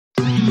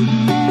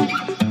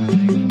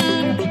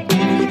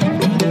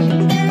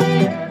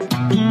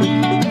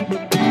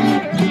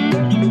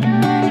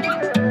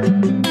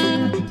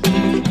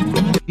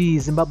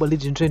Zimbabwe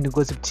Legend Trending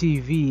Gossip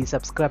TV.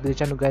 Subscribe to the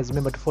channel, guys.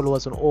 Remember to follow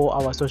us on all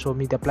our social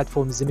media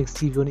platforms: Ximex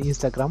TV on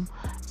Instagram,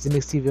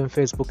 Ximex TV on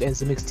Facebook, and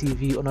Ximex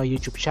TV on our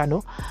YouTube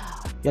channel.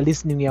 You're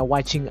listening, you're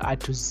watching at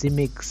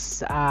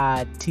Ximex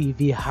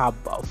TV hub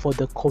for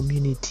the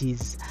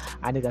communities.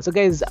 And so,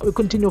 guys, we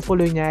continue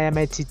following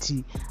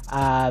MITT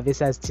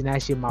versus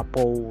Tinashe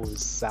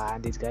Maphosa.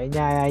 And this guy,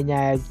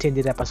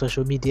 tended up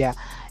social media.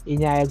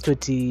 I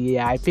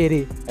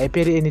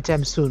pay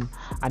anytime soon.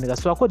 And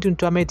so, according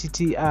to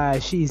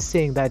MITT, she is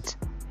saying that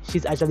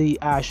she's actually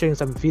showing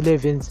some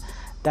evidence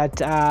that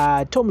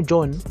Tom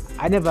John,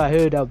 I never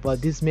heard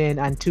about this man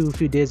until a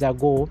few days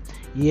ago.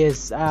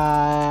 Yes,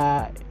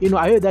 I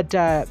heard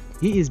that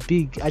he is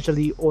big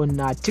actually on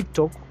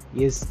TikTok.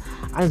 Yes,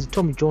 and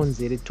Tom Jones,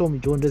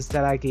 does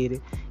like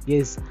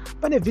yes,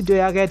 but a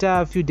video I got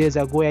a few days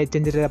ago, I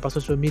attended up on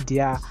social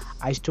media.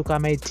 I took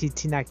my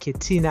Ketina,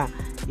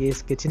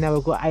 yes, Ketina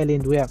will go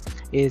island where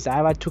yes,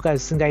 I took a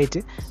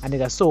singaite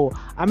and so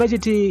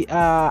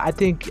I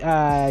think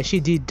she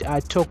did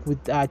talk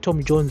with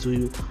Tom Jones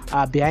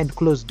behind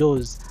closed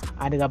doors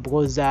and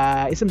because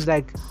it seems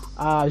like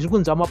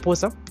zvikunzwa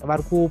Maphosa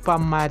vari kupa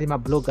mari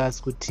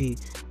mabloggers kuti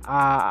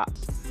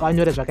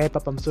vanyore zvakaipa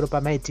pamusoro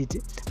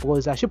pamaititi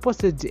because she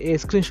posted a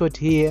screenshot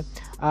here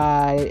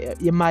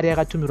yemari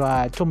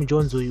yakatumirwa Tom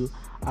Jones uyu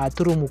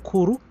turi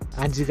mukuru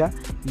andika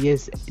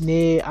yes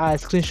ne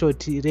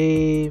screenshot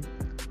re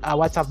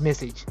WhatsApp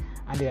message.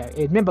 And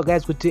remember,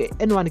 guys,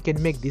 anyone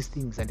can make these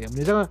things. And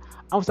I'm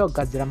also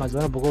gadzira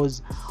mazwana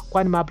because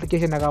kwani ma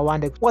application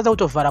akawanda kwaza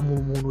kutovhara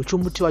munhu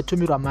chumuti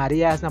watumirwa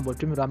mari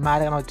asinambotumirwa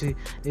mari kana kuti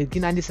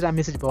kinandisira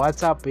message pa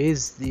WhatsApp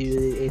is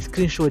a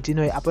screenshot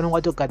apano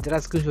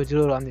watogadzira screenshot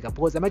iroro andika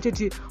because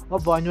amachiti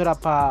wabva wanyora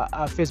pa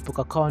Facebook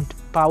account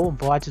pawo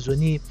mbwa wati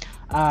zvoni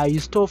you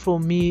stole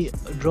from me,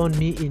 drowned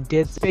me in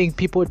debt, paying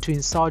people to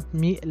insult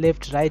me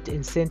left, right,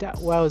 and center,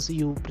 whilst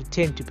you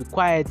pretend to be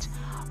quiet.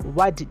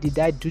 What did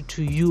I do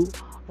to you?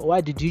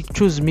 Why did you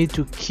choose me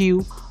to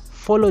kill?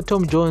 Follow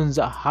Tom Jones,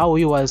 how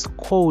he was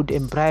called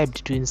and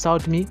bribed to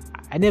insult me.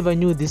 I never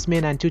knew this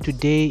man until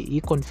today.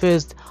 He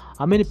confessed.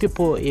 How many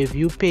people have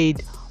you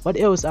paid? What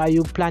else are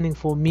you planning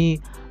for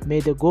me? May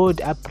the God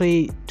I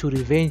pray to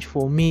revenge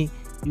for me.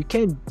 You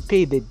can't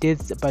pay the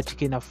debts, but you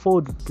can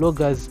afford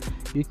bloggers.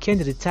 You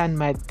can't return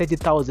my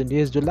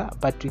 $30,000,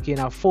 but you can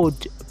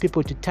afford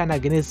people to turn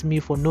against me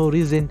for no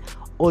reason.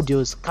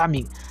 Audios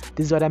coming.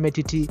 This is what I'm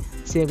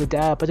saying with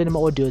patani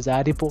audios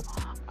aripo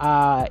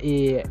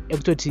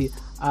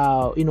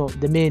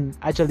the man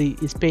actually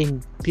is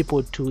paying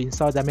people to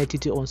insult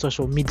the on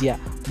social media.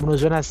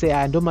 Munozona say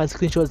ndoma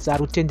screenshots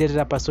are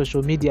tenderera pa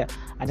social media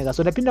and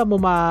so napinda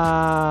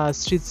muma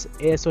streets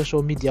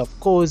social media. Of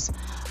course,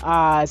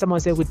 someone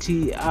say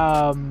kuti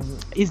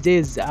his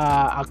days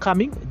are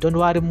coming. Don't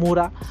worry,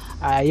 Mura.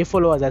 Your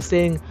followers are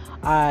saying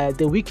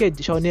the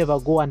wicked shall never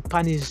go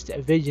unpunished.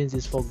 Vengeance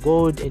is for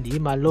God and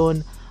him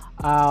alone.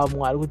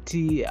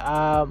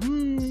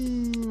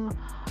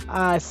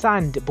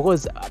 Sand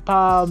because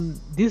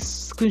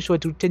this screenshot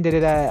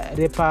tenderera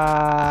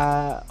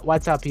repa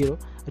WhatsApp hero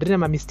rina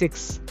ma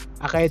mistakes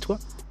akaitwa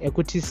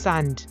ekuti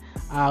sand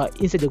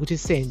instead ekuti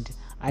send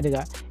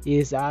andika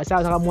yes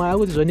saka mwana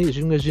kuti zvoni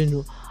zvimwe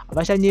zvinhu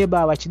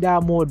vachanyeba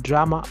vachida more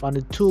drama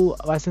vanhu two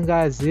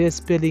vasingazive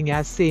spelling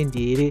yasend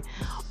here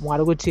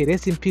mwari kuti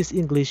rest in peace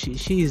English,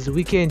 she is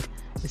weekend,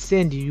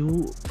 send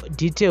you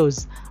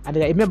details. And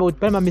remember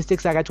with my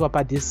mistakes I got to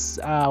about this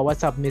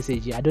WhatsApp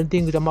message. I don't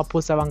think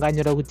Maphosa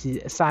vanganyora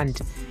kuti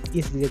send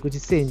instead of kuti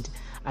send.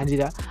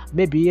 And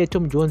maybe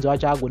Tom Jones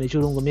wacha agone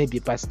chirungu maybe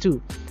past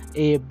two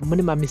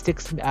many my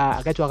mistakes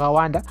akati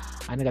wakawanda.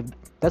 And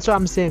that's why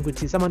I'm saying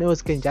kuti someone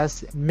else can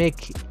just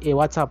make a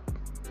WhatsApp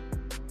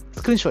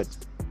screenshot.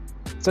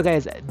 So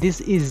guys, this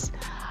is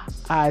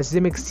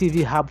Ximex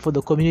TV hub for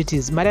the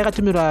communities. Mari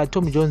akatumirwa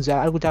Tom Jones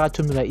arikuti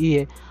akatumirwa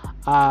iye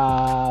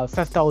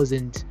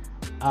 5,000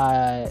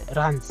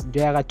 rands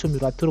ndio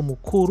akatumirwa turi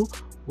mukuru,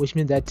 which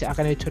means that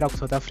akanoitora ku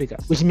South Africa,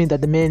 which means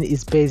that the man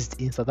is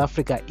based in South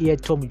Africa here,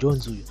 Tom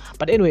Jones uyu.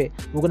 But anyway,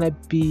 we're gonna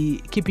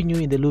be keeping you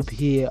in the loop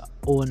here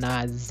on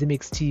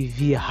Ximex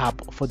TV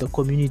hub for the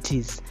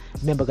communities.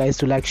 Remember guys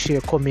to like,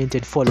 share, comment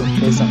and follow.